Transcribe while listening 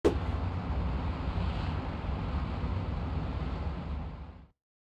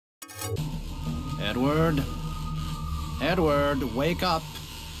Edward? Edward, wake up.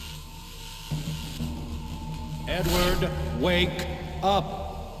 Edward, wake up.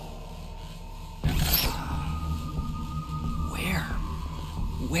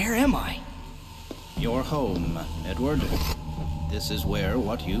 Where am I? Your home, Edward. This is where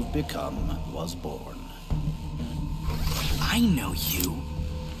what you've become was born. I know you.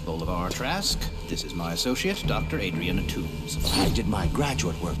 Bolivar Trask, this is my associate, Dr. Adrian Toombs. I did my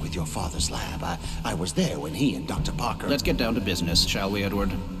graduate work with your father's lab. I was there when he and Dr. Parker... Let's get down to business, shall we,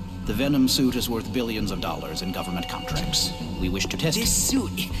 Edward? The Venom suit is worth billions of dollars in government contracts. We wish to test... This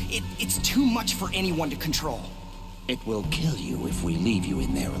suit, it's too much for anyone to control. It will kill you if we leave you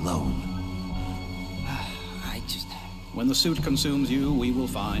in there alone. When the suit consumes you, we will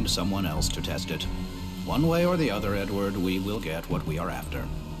find someone else to test it. One way or the other, Edward, we will get what we are after.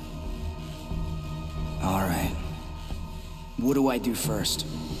 All right. What do I do first?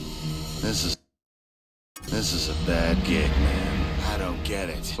 This is a bad gig, man. I don't get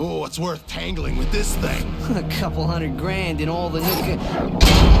it. Oh, it's worth tangling with this thing. A couple $100,000 and all the new...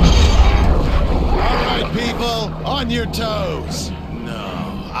 All right, people, on your toes.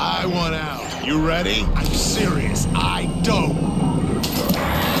 No, I want out. You ready? I'm serious. I don't.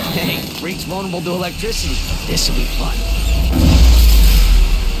 Hey, freak's vulnerable to electricity. This'll be fun.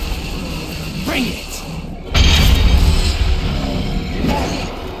 Bring it!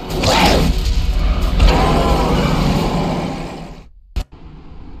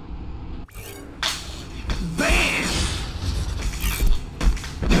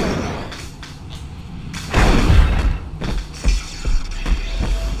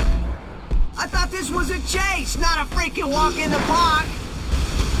 Chase, not a freaking walk in the park!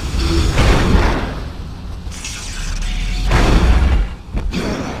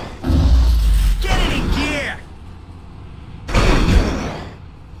 Get it in gear!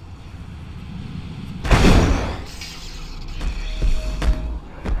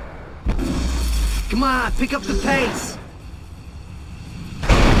 Come on, pick up the pace!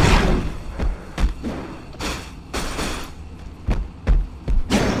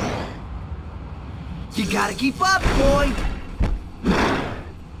 You gotta keep up, boy!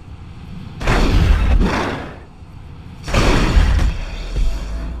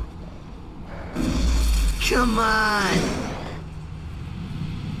 Come on!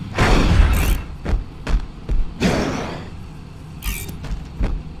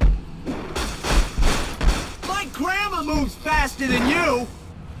 My grandma moves faster than you!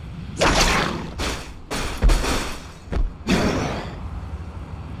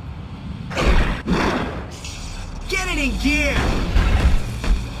 In gear!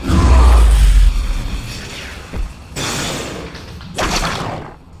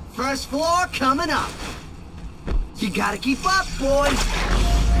 First floor coming up. You gotta keep up, boys.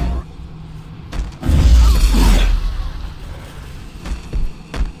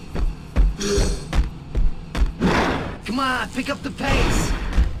 Come on, pick up the pace.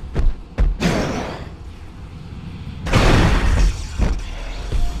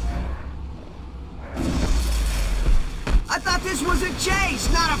 This was a chase,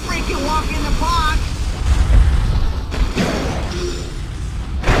 not a freaking walk in the park!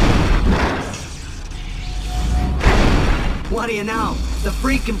 What do you know? The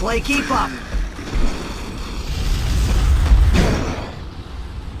freak can play keep up.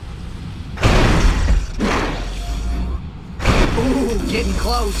 Ooh, getting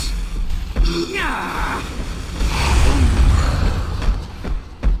close.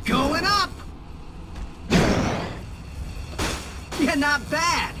 Going up! Yeah, not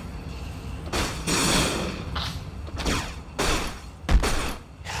bad.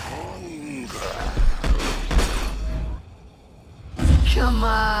 Come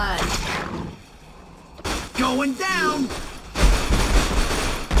on. Going down.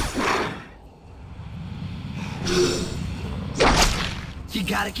 You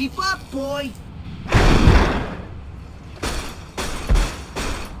gotta keep up, boy.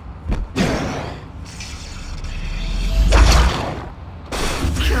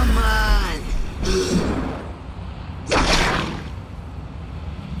 Come on!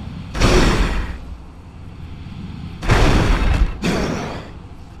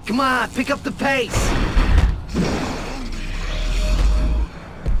 Come on, pick up the pace!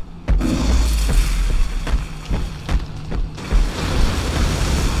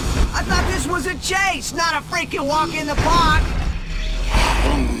 I thought this was a chase, not a freaking walk in the park!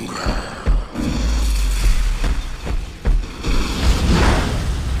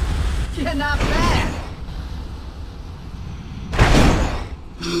 Yeah, not bad.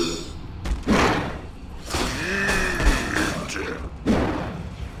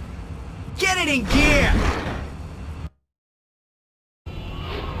 Fighting gear!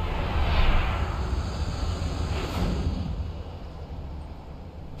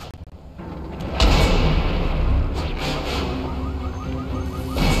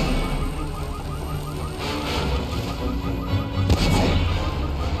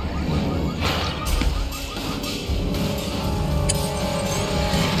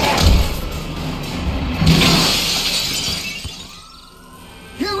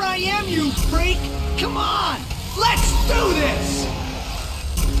 Come on! Let's do this!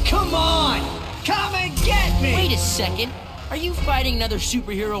 Come on! Come and get me! Wait a second. Are you fighting another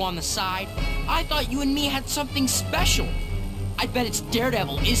superhero on the side? I thought you and me had something special. I bet it's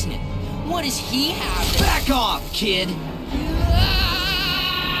Daredevil, isn't it? What does he have? Back off, kid!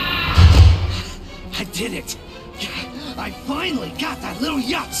 I did it! I finally got that little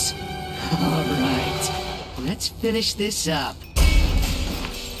yutz! Alright, let's finish this up.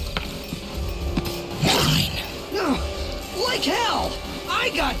 Like hell! I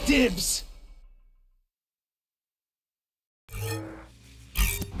got dibs!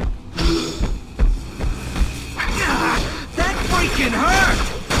 That freaking hurt!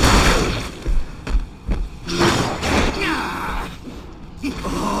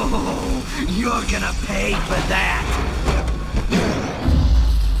 Oh, you're gonna pay for that!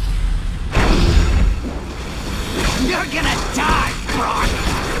 You're gonna die, Brock!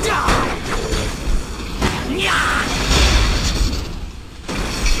 Die! Yeah!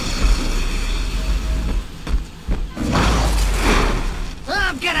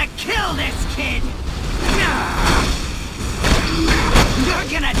 I'm gonna kill this kid! You're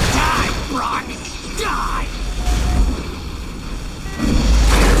gonna die, Brock! Die!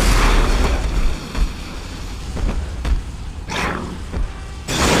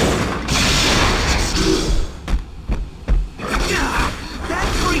 That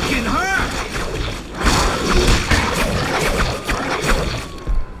freaking hurt!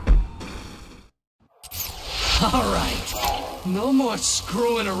 All right, no more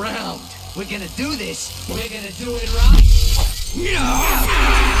screwing around. We're gonna do this. We're gonna do it right.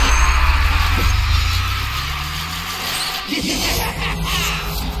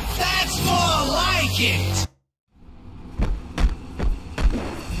 That's more like it.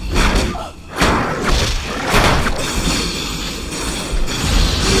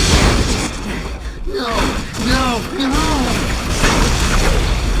 No!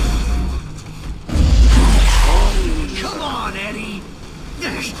 Come on, Eddie!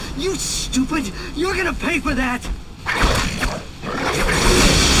 You stupid! You're gonna pay for that!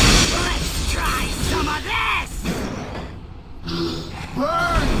 Let's try some of this!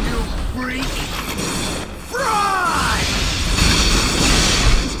 Burn, you freak! Fry!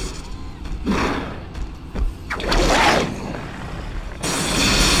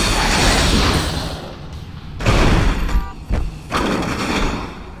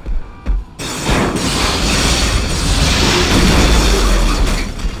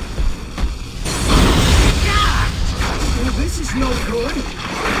 This is no good.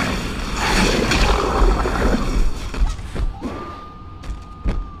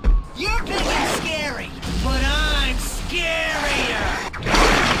 You're big and scary, but I'm scarier.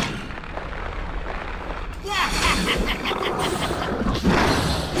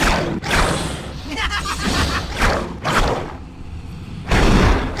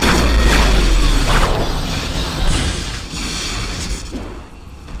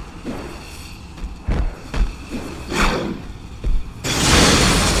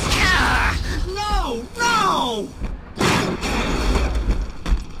 No! No!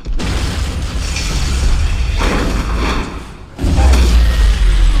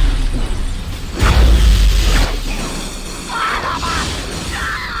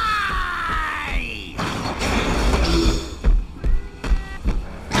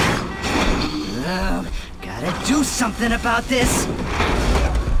 Gotta do something about this.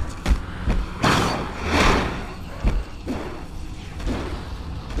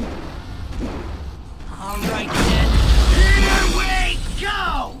 All right, then. Here we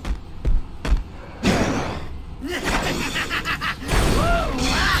go!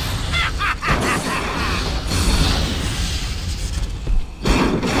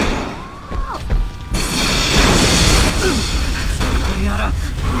 I gotta...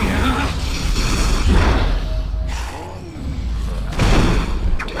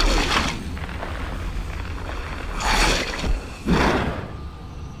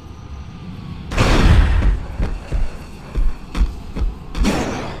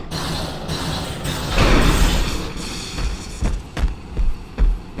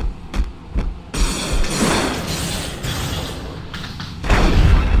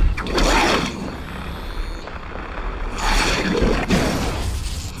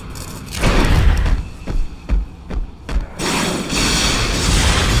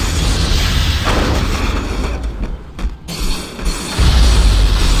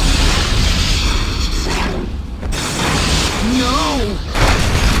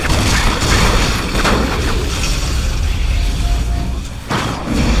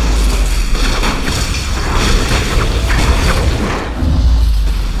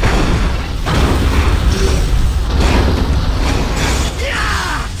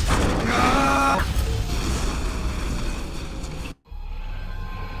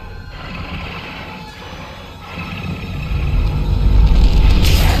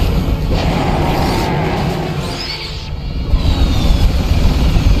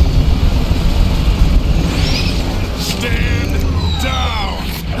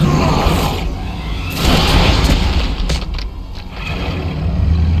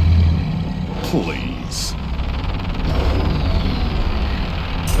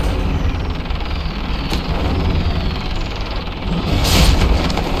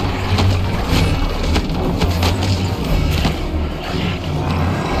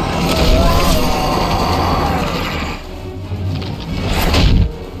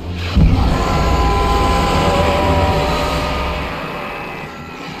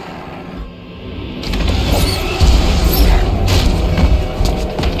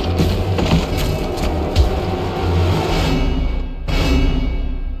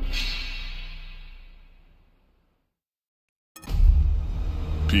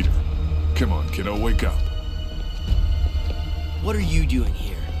 Peter, come on, kiddo, wake up. What are you doing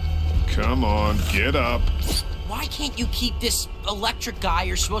here? Come on, get up. Why can't you keep this electric guy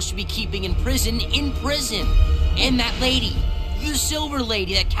you're supposed to be keeping in prison? And that lady, the silver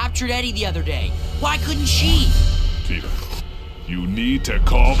lady that captured Eddie the other day. Why couldn't she? Peter, you need to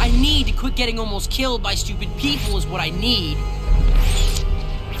call... I need to quit getting almost killed by stupid people is what I need.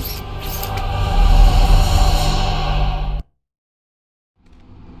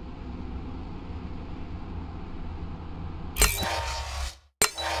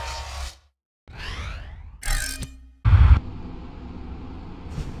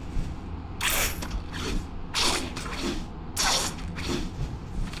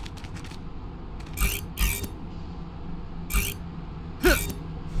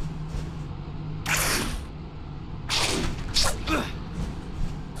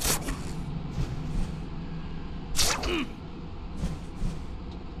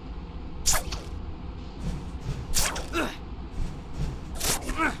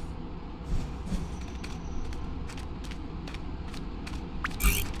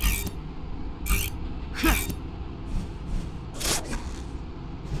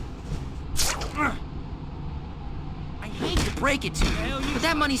 Break it to you, but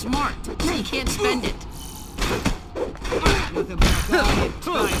that money's marked, so you can't spend it.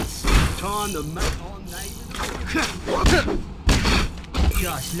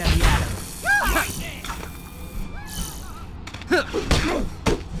 Just let me at him.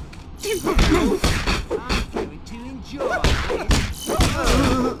 I'm going to enjoy this.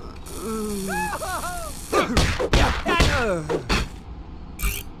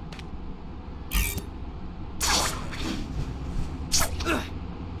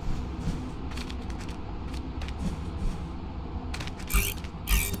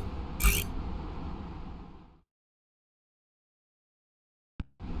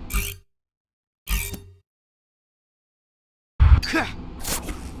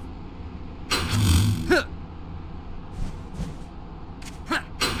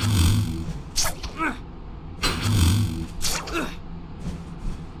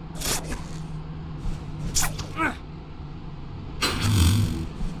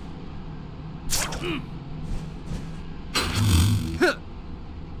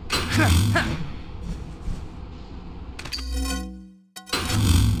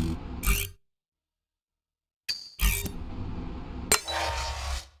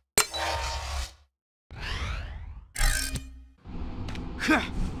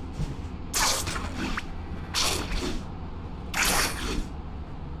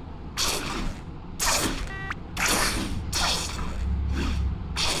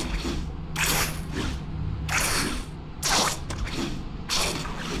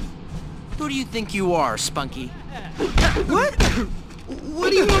 Who do you think you are, Spunky? What?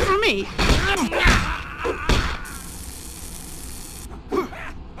 What do you want from me?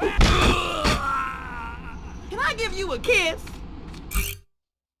 Can I give you a kiss?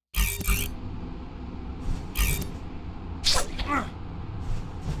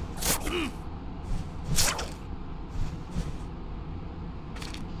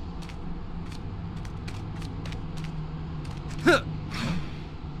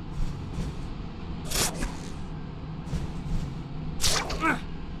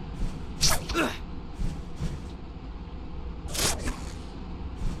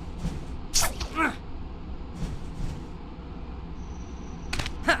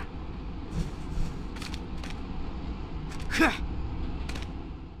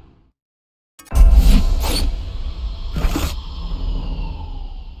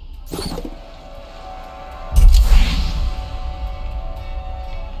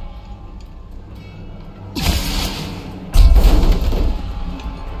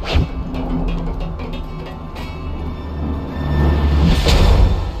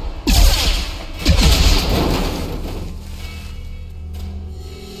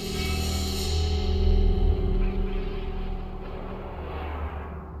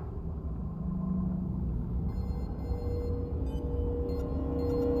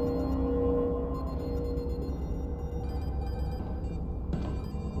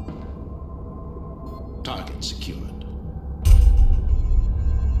 Target secured.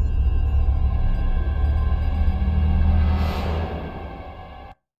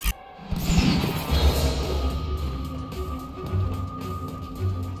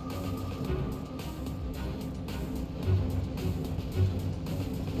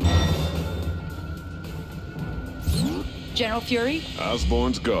 General Fury?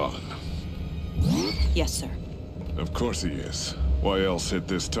 Osborn's gone. Yes, sir. Of course he is. Why else hit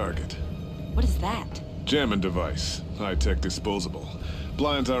this target? What is that? Jamming device. High-tech disposable.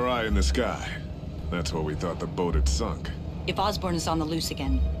 Blinds our eye in the sky. That's where we thought the boat had sunk. If Osborn is on the loose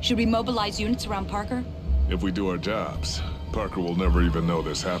again, should we mobilize units around Parker? If we do our jobs, Parker will never even know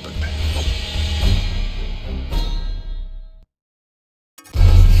this happened.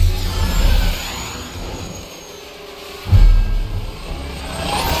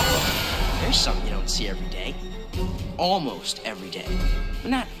 There's something you don't see every day. Almost every day.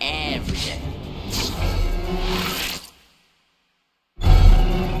 But not every day.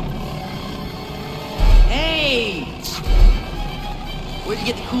 Hey! Where'd you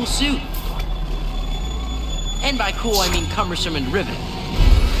get the cool suit? And by cool, I mean cumbersome and riveting.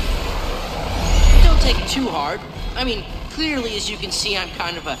 Don't take it too hard. I mean, clearly, as you can see, I'm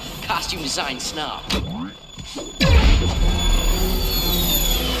kind of a costume design snob.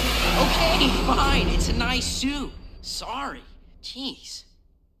 Okay, fine. It's a nice suit. Sorry. Jeez.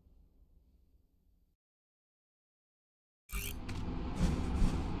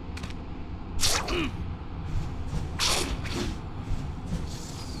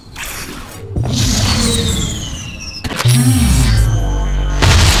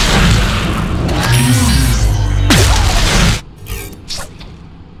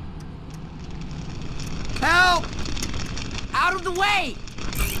 Help! Out of the way!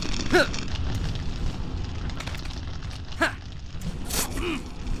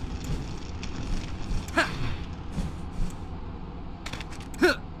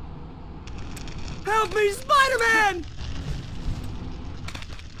 Help me, Spider-Man!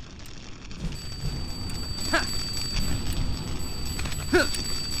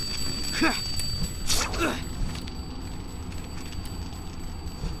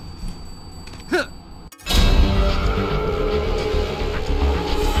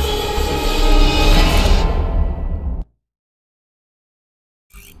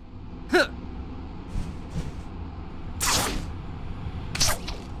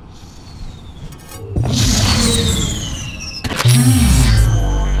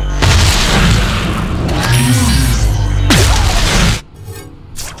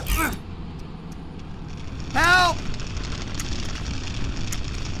 Help!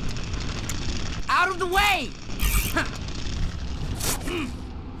 Out of the way!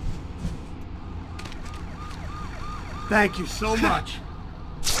 Thank you so much.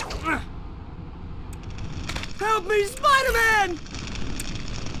 Help me, Spider-Man!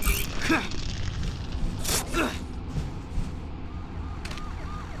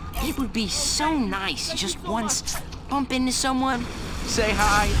 It would be so nice to just once bump into someone, say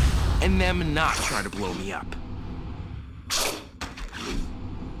hi, and them not try to blow me up.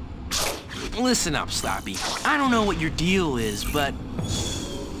 Listen up, Sloppy. I don't know what your deal is, but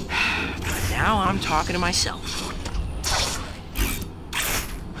now I'm talking to myself.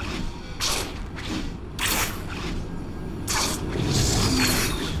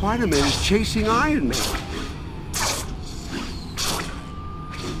 Spider-Man is chasing Iron Man.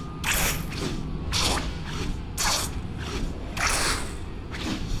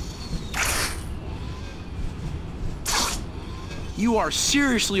 You are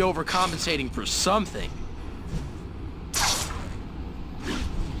seriously overcompensating for something.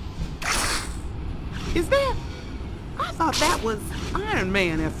 Is that? I thought that was Iron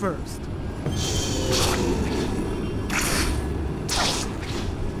Man at first.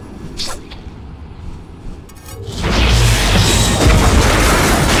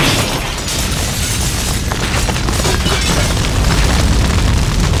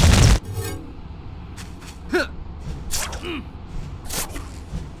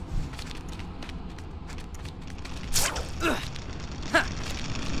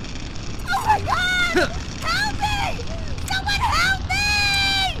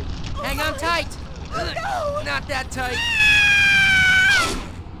 Hang on tight. Not that tight.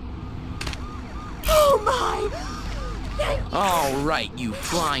 Oh my! All right, you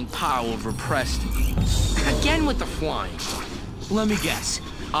flying pile of repressed. Again with the flying. Let me guess.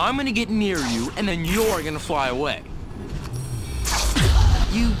 I'm gonna get near you, and then you're gonna fly away.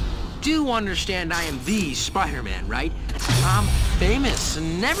 You do understand I am the Spider-Man, right? I'm famous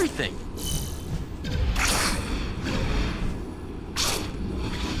and everything.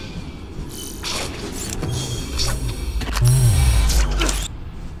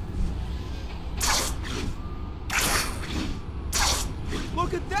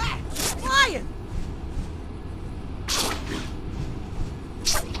 Look at that! Flying!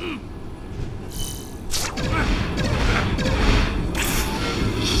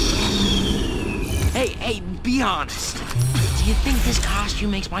 Hey, be honest. Do you think this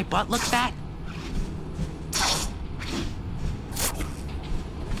costume makes my butt look fat?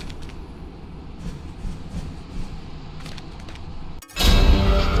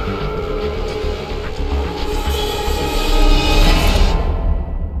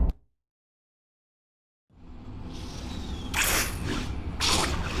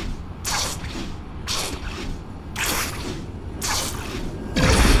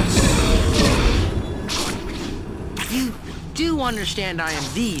 You understand I am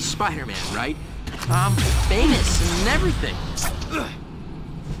the Spider-Man, right? I'm famous and everything.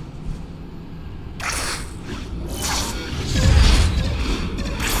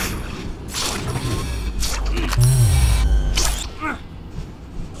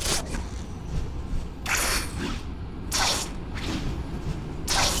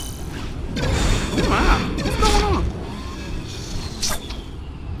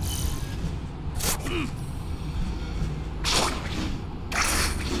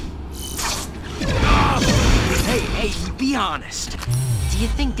 Be honest. Do you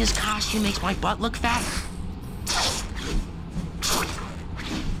think this costume makes my butt look fat?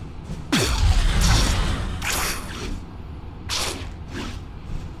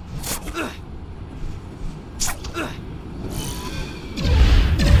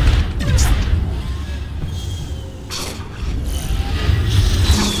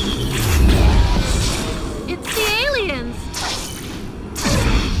 It's the aliens!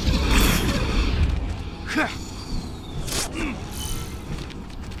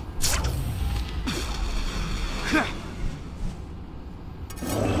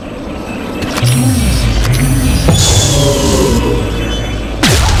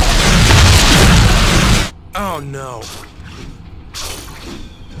 Oh no.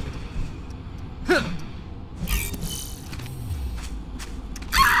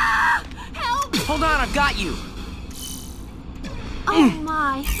 Help! Hold on, I've got you. Oh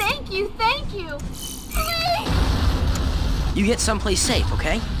my, thank you, thank you! Please! You get someplace safe,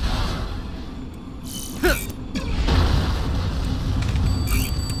 okay?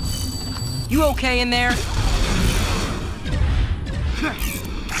 You okay in there?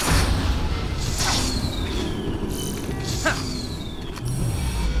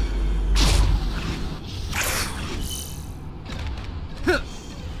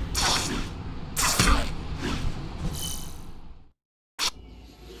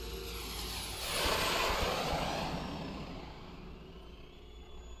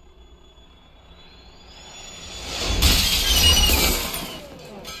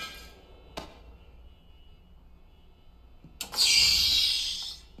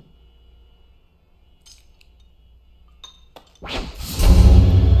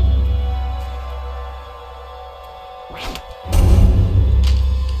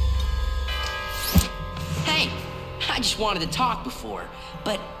 I just wanted to talk before,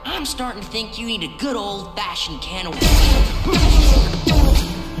 but I'm starting to think you need a good old-fashioned can of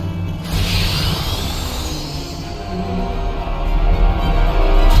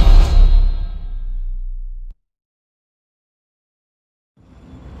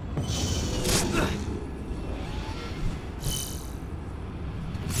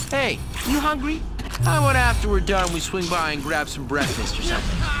Hey, you hungry? How about after we're done, we swing by and grab some breakfast or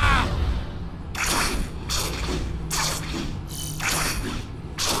something?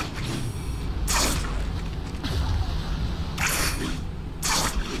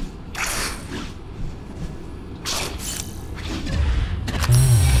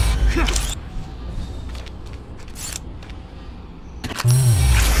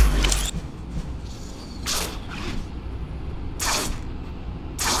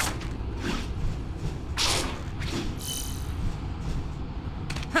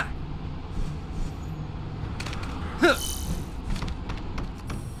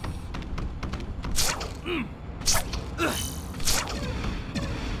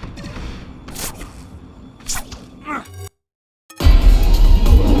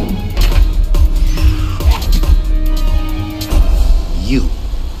 You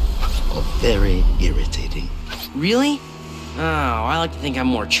are very irritating. Really? Oh, I like to think I'm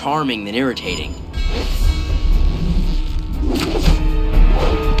more charming than irritating.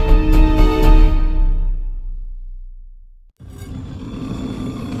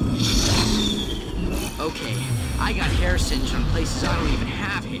 Okay, I got hair singed on places I don't even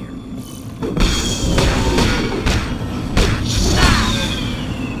have hair.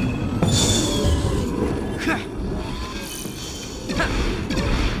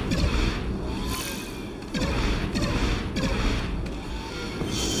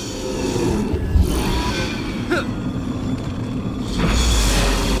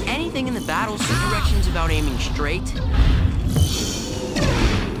 Anything in the battle directions about aiming straight?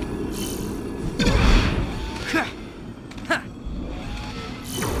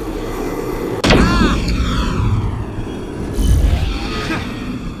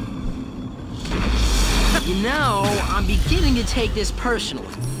 You know, I'm beginning to take this personally.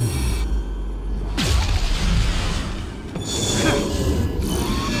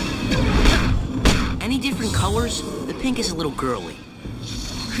 Any different colors? The pink is a little girly.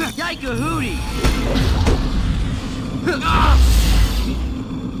 Yike-a-hootie!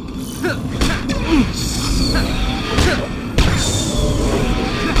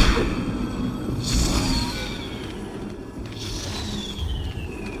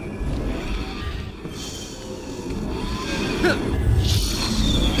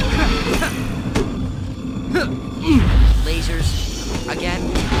 Lasers. Again.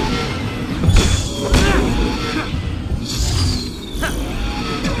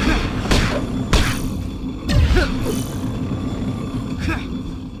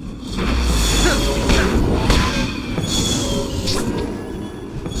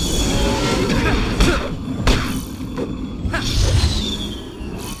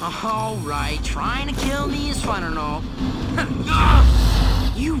 Alright, trying to kill me is fun and all.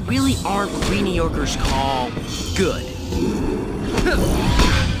 You really aren't Green New Yorker's call. Good.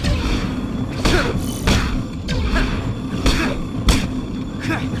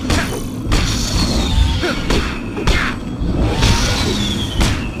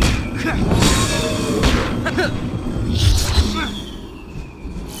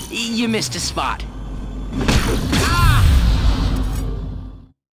 You missed a spot.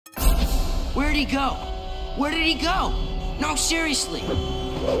 Where'd he go? Where did he go? No, seriously.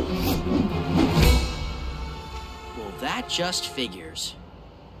 Well, that just figures.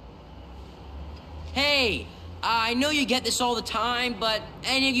 Hey, I know you get this all the time, but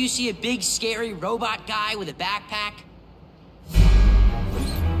any of you see a big, scary robot guy with a backpack?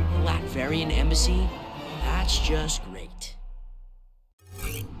 Latverian embassy? That's just great.